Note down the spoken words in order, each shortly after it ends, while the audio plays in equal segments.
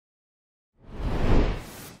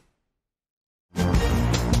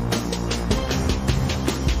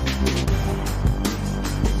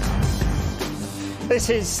This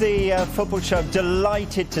is the Football Show.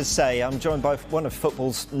 Delighted to say I'm joined by one of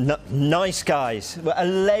football's nice guys, a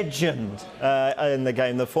legend in the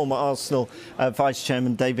game. The former Arsenal Vice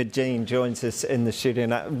Chairman David Dein joins us in the studio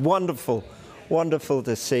now. Wonderful, wonderful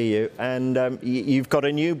to see you. And you've got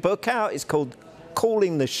a new book out. It's called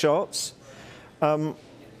Calling the Shots.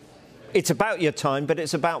 It's about your time, but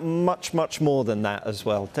it's about much, much more than that as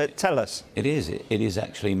well. Tell us. It is. It is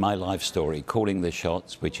actually my life story, Calling the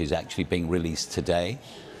Shots, which is actually being released today.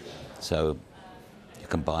 So you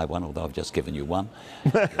can buy one, although I've just given you one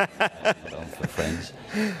for friends.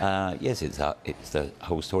 Yes, it's the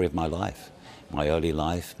whole story of my life, my early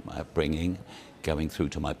life, my upbringing, going through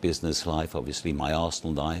to my business life, obviously my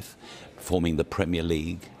Arsenal life, forming the Premier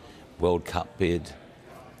League, World Cup bid,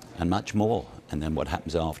 and much more. And then what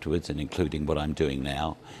happens afterwards, and including what I'm doing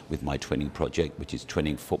now with my twinning project, which is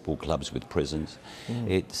twinning football clubs with prisons.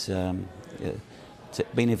 It's been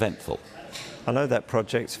eventful. I know that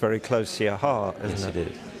project's very close to your heart, isn't it? Yes,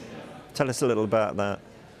 it is. Tell us a little about that.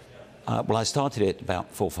 Well, I started it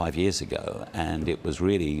about 4 or 5 years ago, and it was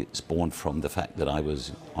really spawned from the fact that I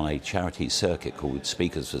was on a charity circuit called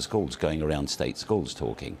Speakers for Schools, going around state schools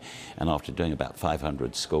talking. And after doing about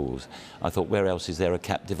 500 schools, I thought, where else is there a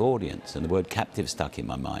captive audience? And the word captive stuck in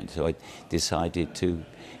my mind. So I decided to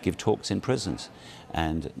give talks in prisons.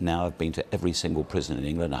 And now I've been to every single prison in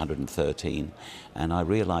England, 113, and I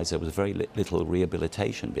realised there was very little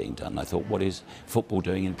rehabilitation being done. I thought, what is football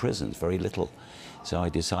doing in prisons? Very little. So I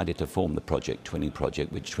decided to form the Twinning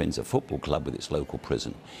Project, which twins a football club with its local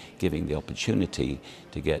prison, giving the opportunity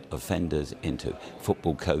to get offenders into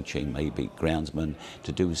football coaching, maybe groundsmen,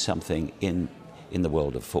 to do something in the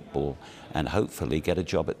world of football and hopefully get a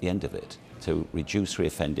job at the end of it, to reduce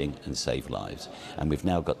reoffending and save lives. And we've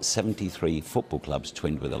now got 73 football clubs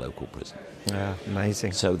twinned with a local prison. Yeah,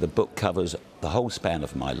 amazing. So the book covers the whole span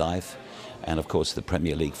of my life, and of course the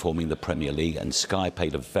Premier League, forming the Premier League, and Sky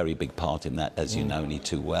played a very big part in that, as you know only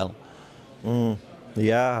too well.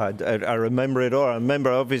 Yeah, I remember it all. I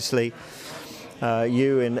remember obviously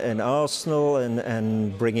you in Arsenal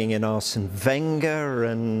and bringing in Arsene Wenger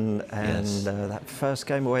and Yes. that first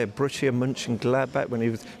game away at Borussia Mönchengladbach when he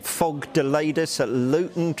was fog delayed us at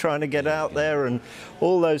Luton trying to get out there, and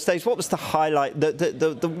all those days. What was the highlight,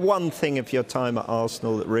 the one thing of your time at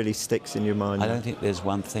Arsenal that really sticks in your mind? I don't think there's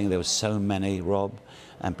one thing. There were so many, Rob,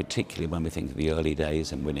 and particularly when we think of the early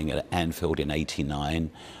days and winning at Anfield in '89,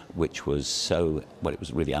 which was it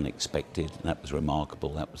was really unexpected, and that was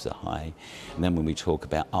remarkable. That was the high. And then when we talk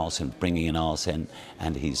about Arsene, bringing in Arsene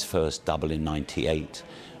and his first double in '98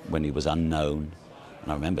 when he was unknown.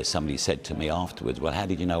 And I remember somebody said to me afterwards, well, how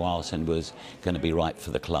did you know Arsene was going to be right for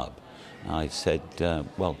the club? And I said,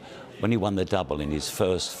 well, when he won the double in his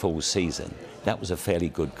first full season, that was a fairly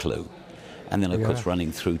good clue. And then, of course,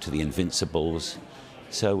 running through to the Invincibles,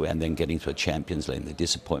 and then getting to a Champions League, the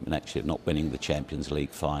disappointment actually of not winning the Champions League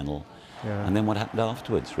final. Yeah. And then what happened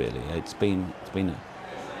afterwards, really. It's been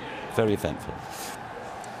very eventful.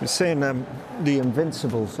 We're seeing the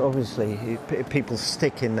Invincibles, obviously, people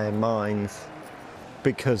stick in their minds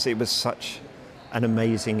because it was such an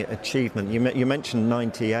amazing achievement. You mentioned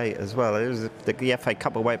 '98 as well. It was the FA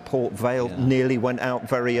Cup away at Port Vale, nearly went out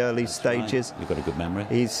very early stages. Right. You've got a good memory.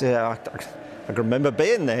 I can remember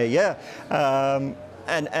being there, yeah.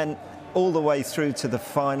 And all the way through to the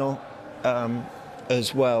final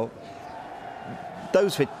as well.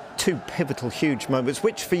 Those were two pivotal, huge moments.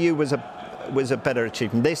 Which for you was a better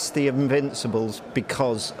achievement? This, the Invincibles,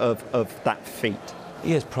 because of that feat?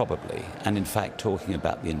 Yes, probably. And in fact, talking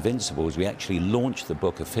about the Invincibles, we actually launched the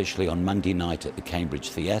book officially on Monday night at the Cambridge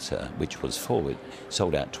Theatre, which was full. It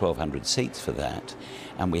sold out 1,200 seats for that.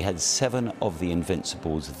 And we had 7 of the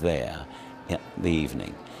Invincibles there in the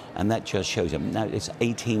evening. And that just shows you, now it's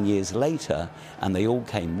 18 years later, and they all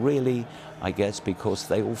came really, I guess, because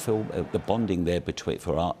they all feel the bonding there between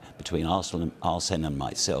Arsene and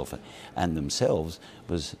myself and themselves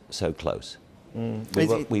was so close.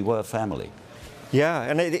 We were family. Yeah,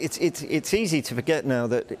 and it's easy to forget now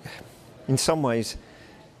that in some ways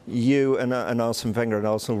you and Arsene Wenger and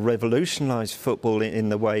Arsenal revolutionised football in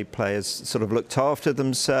the way players sort of looked after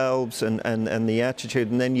themselves and the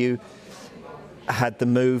attitude, and then you had the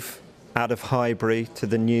move out of Highbury to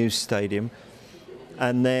the new stadium,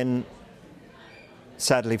 and then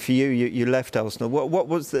sadly for you, you left Arsenal. What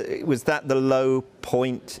was that the low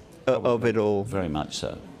point of it all? Very much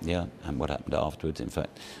so, yeah. And what happened afterwards, in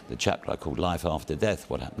fact, the chapter I called Life After Death,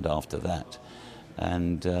 what happened after that.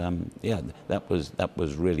 And that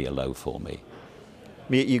was really a low for me.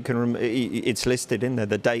 You can it's listed in there,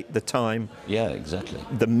 the date, the time. Yeah, exactly.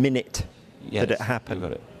 The minute yes, that it happened. You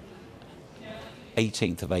got it.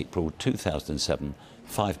 18th of April 2007,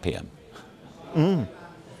 5 p.m.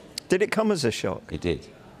 Did it come as a shock? It did.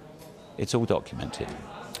 It's all documented.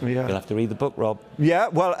 Yeah. You'll have to read the book, Rob. Yeah,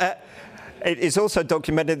 well, it is also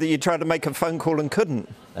documented that you tried to make a phone call and couldn't.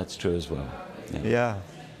 That's true as well. Yeah,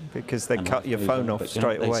 because they cut your phone off But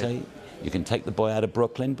straight you know what away. they say? You can take the boy out of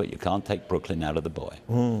Brooklyn, but you can't take Brooklyn out of the boy.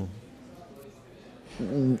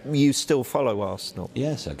 You still follow Arsenal?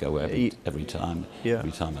 Yes, I go every time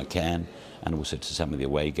I can, and also to some of the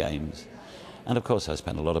away games. And of course, I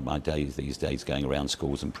spend a lot of my days these days going around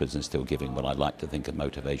schools and prisons, still giving what I like to think of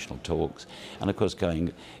motivational talks, and of course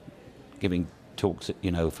giving talks,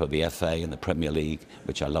 you know, for the FA and the Premier League,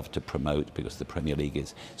 which I love to promote because the Premier League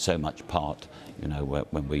is so much part, you know,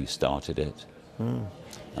 when we started it. And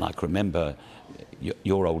I can remember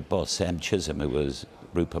your old boss, Sam Chisholm, who was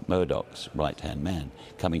Rupert Murdoch's right-hand man,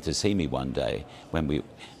 coming to see me one day when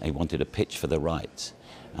he wanted a pitch for the rights,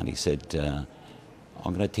 and he said,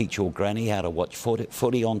 I'm going to teach your granny how to watch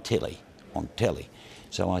footy on telly.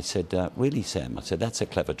 So I said, really, Sam? I said, that's a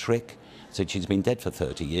clever trick. I said, she's been dead for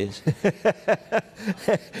 30 years.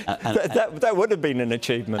 That would have been an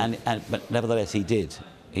achievement. But nevertheless, he did.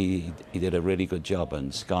 He did a really good job,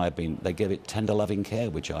 and Sky they gave it tender loving care,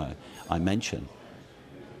 which I mentioned.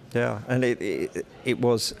 Yeah, and it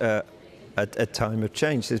was a time of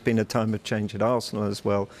change. There's been a time of change at Arsenal as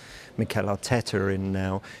well. Mikel Arteta in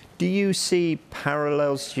now. Do you see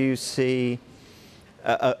parallels? Do you see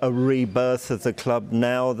a rebirth of the club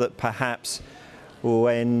now that perhaps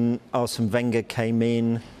when Arsene Wenger came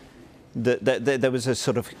in, that there was a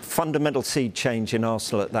sort of fundamental sea change in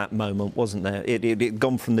Arsenal at that moment, wasn't there? It had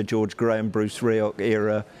gone from the George Graham, Bruce Rioch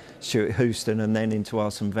era, Stuart Houston, and then into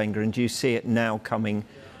Arsene Wenger. And do you see it now coming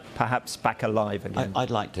perhaps back alive again?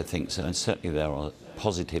 I'd like to think so, and certainly there are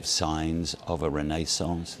positive signs of a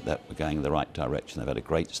renaissance, that we're going in the right direction. They've had a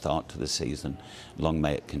great start to the season. Long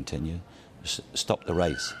may it continue. Stop the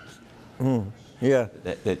race. Yeah.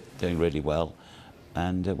 They're doing really well,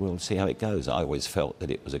 and we'll see how it goes. I always felt that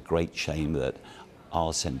it was a great shame that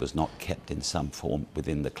Arsene was not kept in some form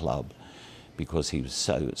within the club, because he was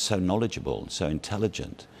so knowledgeable, so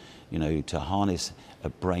intelligent. You know, to harness a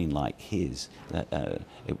brain like his,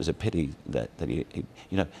 it was a pity that he,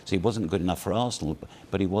 you know, so he wasn't good enough for Arsenal,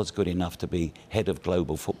 but he was good enough to be head of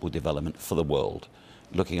global football development for the world,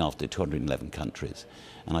 looking after 211 countries.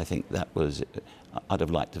 And I think that was, I'd have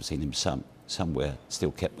liked to have seen him somewhere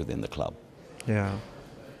still kept within the club. Yeah.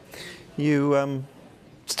 You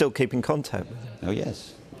still keep in contact with him? Oh,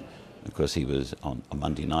 yes. Of course, he was on a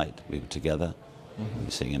Monday night, we were together. We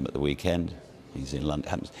were seeing him at the weekend. He's in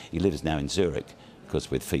London. He lives now in Zurich, of course,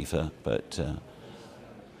 with FIFA, but...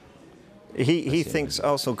 He thinks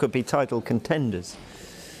Arsenal could be title contenders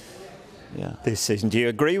this season. Do you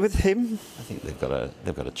agree with him? I think they've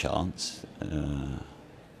got a chance.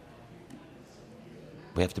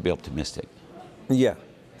 We have to be optimistic. Yeah.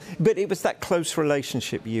 But it was that close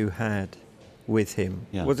relationship you had with him.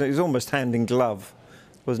 Yeah. Wasn't it? It was almost hand in glove,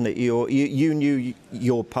 wasn't it? You knew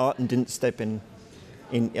your part and didn't step on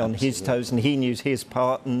his toes, and he knew his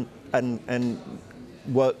part and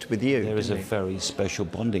worked with you. There is a very special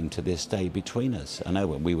bonding to this day between us. I know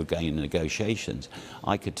when we were going in negotiations,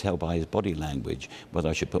 I could tell by his body language whether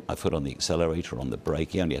I should put my foot on the accelerator or on the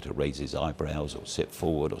brake. He only had to raise his eyebrows or sit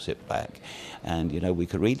forward or sit back. And, you know, we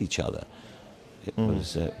could read each other. It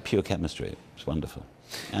was pure chemistry. It was wonderful.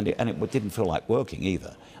 And it didn't feel like working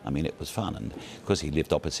either. I mean, it was fun. And of course, he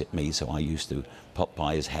lived opposite me, so I used to pop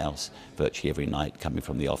by his house virtually every night, coming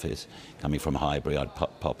from the office. Coming from Highbury, I'd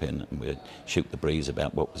pop in and we'd shoot the breeze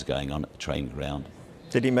about what was going on at the training ground.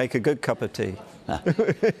 Did he make a good cup of tea?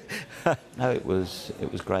 No, it was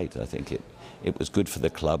great. I think it was good for the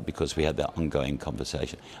club because we had that ongoing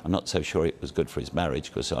conversation. I'm not so sure it was good for his marriage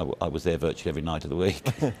because I was there virtually every night of the week.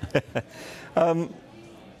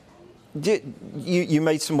 You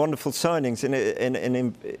made some wonderful signings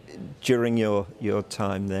during your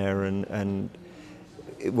time there, and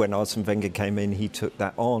when Arsene Wenger came in, he took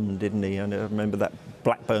that on, didn't he? And I remember that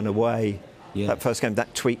Blackburn away, that first game,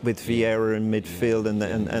 that tweak with Vieira in midfield,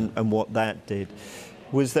 and what that did.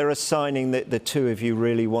 Was there a signing that the two of you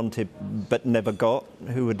really wanted but never got?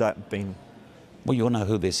 Who would that have been? Well, you'll know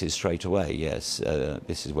who this is straight away, yes.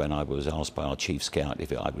 This is when I was asked by our chief scout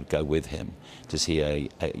if I would go with him to see a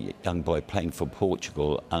young boy playing for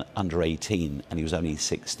Portugal under 18, and he was only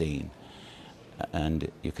 16.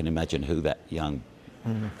 And you can imagine who that young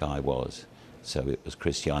guy was. So it was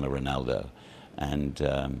Cristiano Ronaldo. And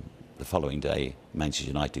the following day, Manchester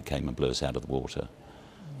United came and blew us out of the water.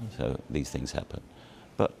 So these things happen.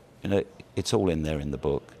 But, you know, it's all in there in the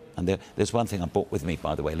book. And there's one thing I brought with me,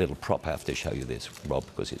 by the way, a little prop. I have to show you this, Rob,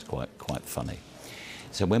 because it's quite funny.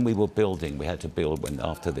 So when we were building, we had to build,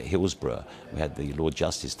 after the Hillsborough, we had the Lord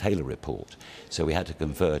Justice Taylor report. So we had to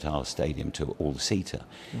convert our stadium to all-seater,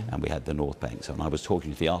 and we had the North Bank. So I was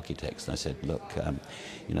talking to the architects, and I said, look,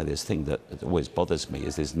 you know, this thing that always bothers me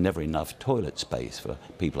is there's never enough toilet space for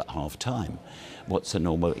people at half-time. What's the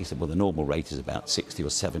normal? He said, well, the normal rate is about 60 or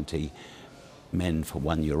 70 men for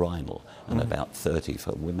one urinal, and about 30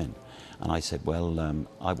 for women. And I said, well,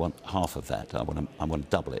 I want half of that. I want to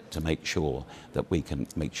double it to make sure that we can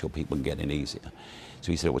make sure people can get in easier.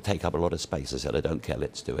 So he said, it will take up a lot of space. I said, I don't care,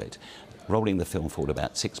 let's do it. Rolling the film forward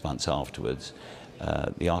about 6 months afterwards,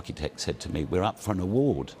 the architect said to me, we're up for an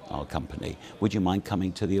award, our company. Would you mind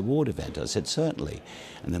coming to the award event? I said, certainly.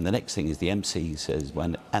 And then the next thing is the MC says,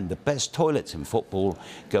 and the best toilets in football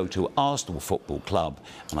go to Arsenal Football Club,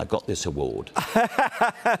 and I got this award.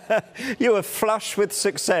 You were flush with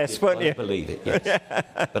success, weren't you? I believe it, yes.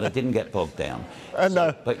 But I didn't get bogged down.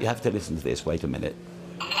 No. But you have to listen to this. Wait a minute.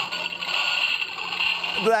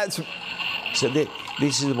 So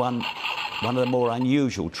this is one of the more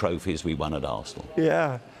unusual trophies we won at Arsenal.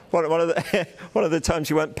 Yeah. One of the times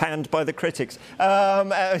you weren't panned by the critics.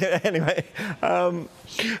 Anyway,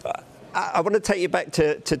 I want to take you back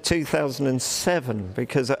to 2007,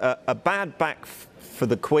 because a bad back for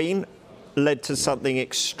the Queen led to something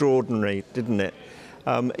extraordinary, didn't it?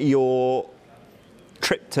 Your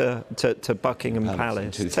trip to Buckingham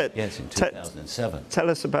Palace. Yes, in 2007. Tell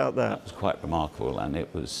us about that. That was quite remarkable, and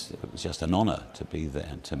it was just an honour to be there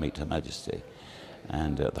and to meet Her Majesty.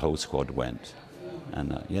 And the whole squad went.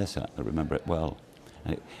 And yes, I remember it well.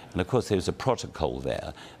 And of course, there's a protocol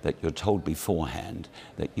there that you're told beforehand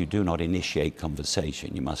that you do not initiate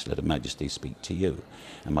conversation. You must let Her Majesty speak to you.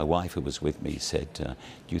 And my wife, who was with me, said, do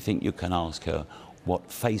you think you can ask her what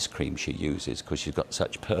face cream she uses, because she's got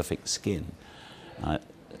such perfect skin? I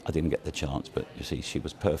didn't get the chance, but you see, she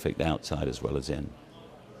was perfect outside as well as in.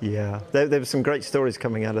 Yeah, there were some great stories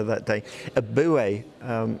coming out of that day. Aboué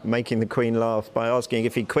making the Queen laugh by asking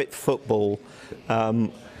if he quit football,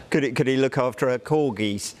 could he look after her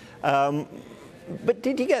corgis? But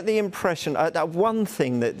did you get the impression, one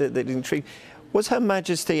thing that intrigued, was Her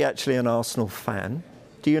Majesty actually an Arsenal fan?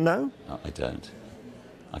 Do you know? No, I don't.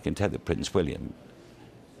 I can tell that Prince William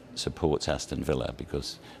supports Aston Villa,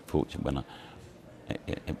 because fortunately when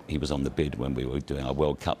he was on the bid when we were doing our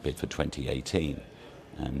World Cup bid for 2018,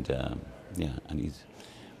 and and he's,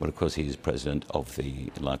 well, of course, he's president of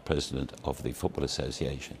the Football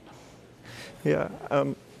Association. Yeah,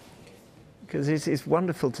 because it's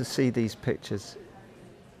wonderful to see these pictures.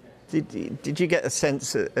 Did you get a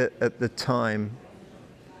sense at the time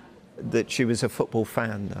that she was a football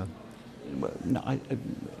fan, though? Well, no,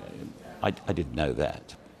 I didn't know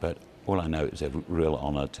that, but all I know is a real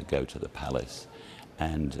honour to go to the palace.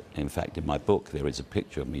 And in fact, in my book, there is a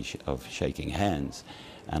picture of me shaking hands,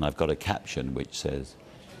 and I've got a caption which says,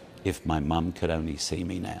 "If my mum could only see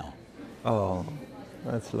me now." Oh,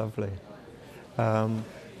 that's lovely.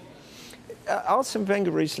 Arsene Wenger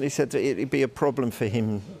recently said that it'd be a problem for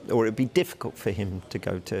him, or it'd be difficult for him to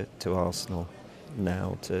go to Arsenal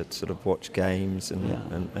now to sort of watch games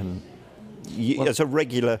and well, as a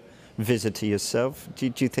regular visitor yourself,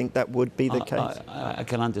 do you think that would be the case? I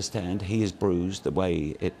can understand. He is bruised. The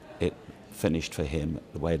way it finished for him,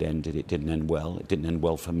 the way it ended, it didn't end well. It didn't end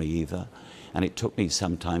well for me either. And it took me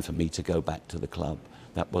some time for me to go back to the club.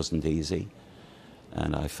 That wasn't easy.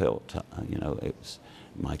 And I felt, it was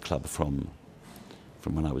my club from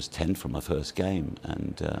when I was 10, from my first game.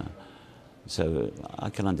 And so I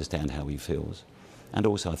can understand how he feels. And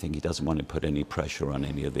also I think he doesn't want to put any pressure on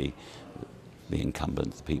any of the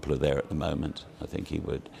incumbents, the people who are there at the moment. I think he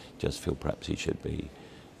would just feel perhaps he should be,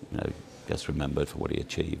 just remembered for what he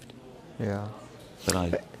achieved. Yeah.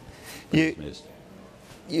 But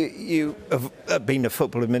you have been a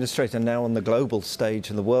football administrator now on the global stage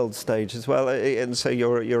and the world stage as well, and so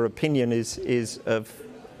your opinion is of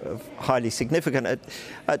highly significant.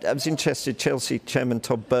 I was interested, Chelsea chairman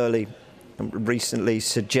Todd Burley recently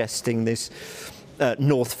suggesting this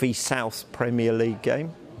North v South Premier League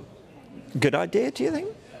game. Good idea, do you think?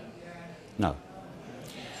 No.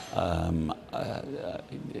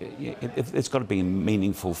 It's got to be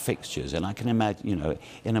meaningful fixtures, and I can imagine,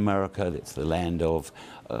 in America, it's the land of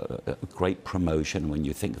great promotion. When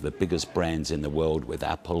you think of the biggest brands in the world, with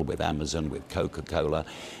Apple, with Amazon, with Coca-Cola,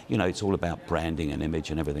 it's all about branding and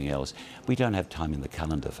image and everything else. We don't have time in the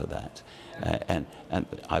calendar for that. And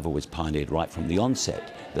I've always pioneered right from the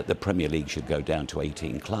onset that the Premier League should go down to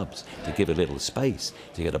 18 clubs to give a little space,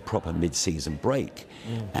 to get a proper mid-season break,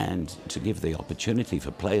 and to give the opportunity for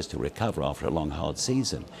players to recover after a long, hard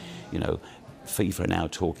season. FIFA are now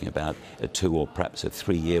talking about a 2 or perhaps a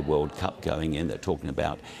 3-year World Cup going in. They're talking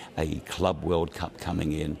about a Club World Cup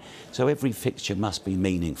coming in. So every fixture must be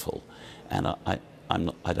meaningful, and I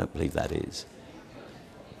don't believe that is.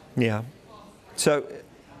 Yeah. So,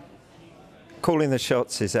 calling the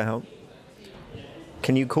shots is out.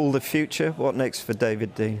 Can you call the future? What next for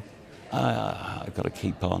David Dein? I've got to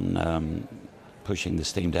keep on pushing the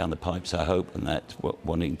steam down the pipes, I hope, and that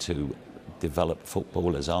wanting to develop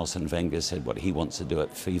football, as Arsene Wenger said, what he wants to do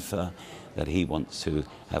at FIFA, that he wants to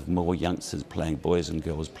have more youngsters playing, boys and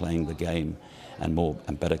girls playing the game, and more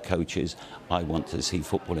and better coaches. I want to see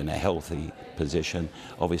football in a healthy position,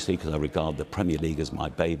 obviously, because I regard the Premier League as my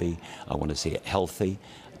baby. I want to see it healthy.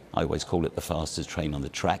 I always call it the fastest train on the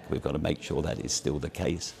track. We've got to make sure that is still the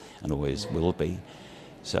case and always will be.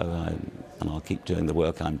 So, and I'll keep doing the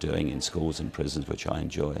work I'm doing in schools and prisons, which I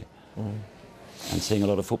enjoy. And seeing a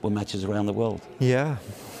lot of football matches around the world. Yeah,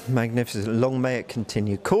 magnificent. Long may it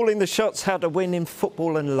continue. Calling the shots, how to win in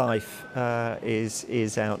football and life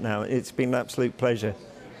is out now. It's been an absolute pleasure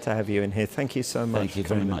to have you in here. Thank you so much. Thank you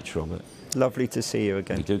very much, Robert. Lovely to see you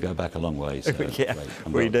again. We do go back a long way. So yeah,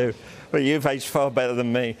 we do. Well, you've aged far better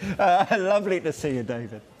than me. Lovely to see you,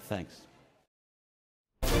 David. Thanks.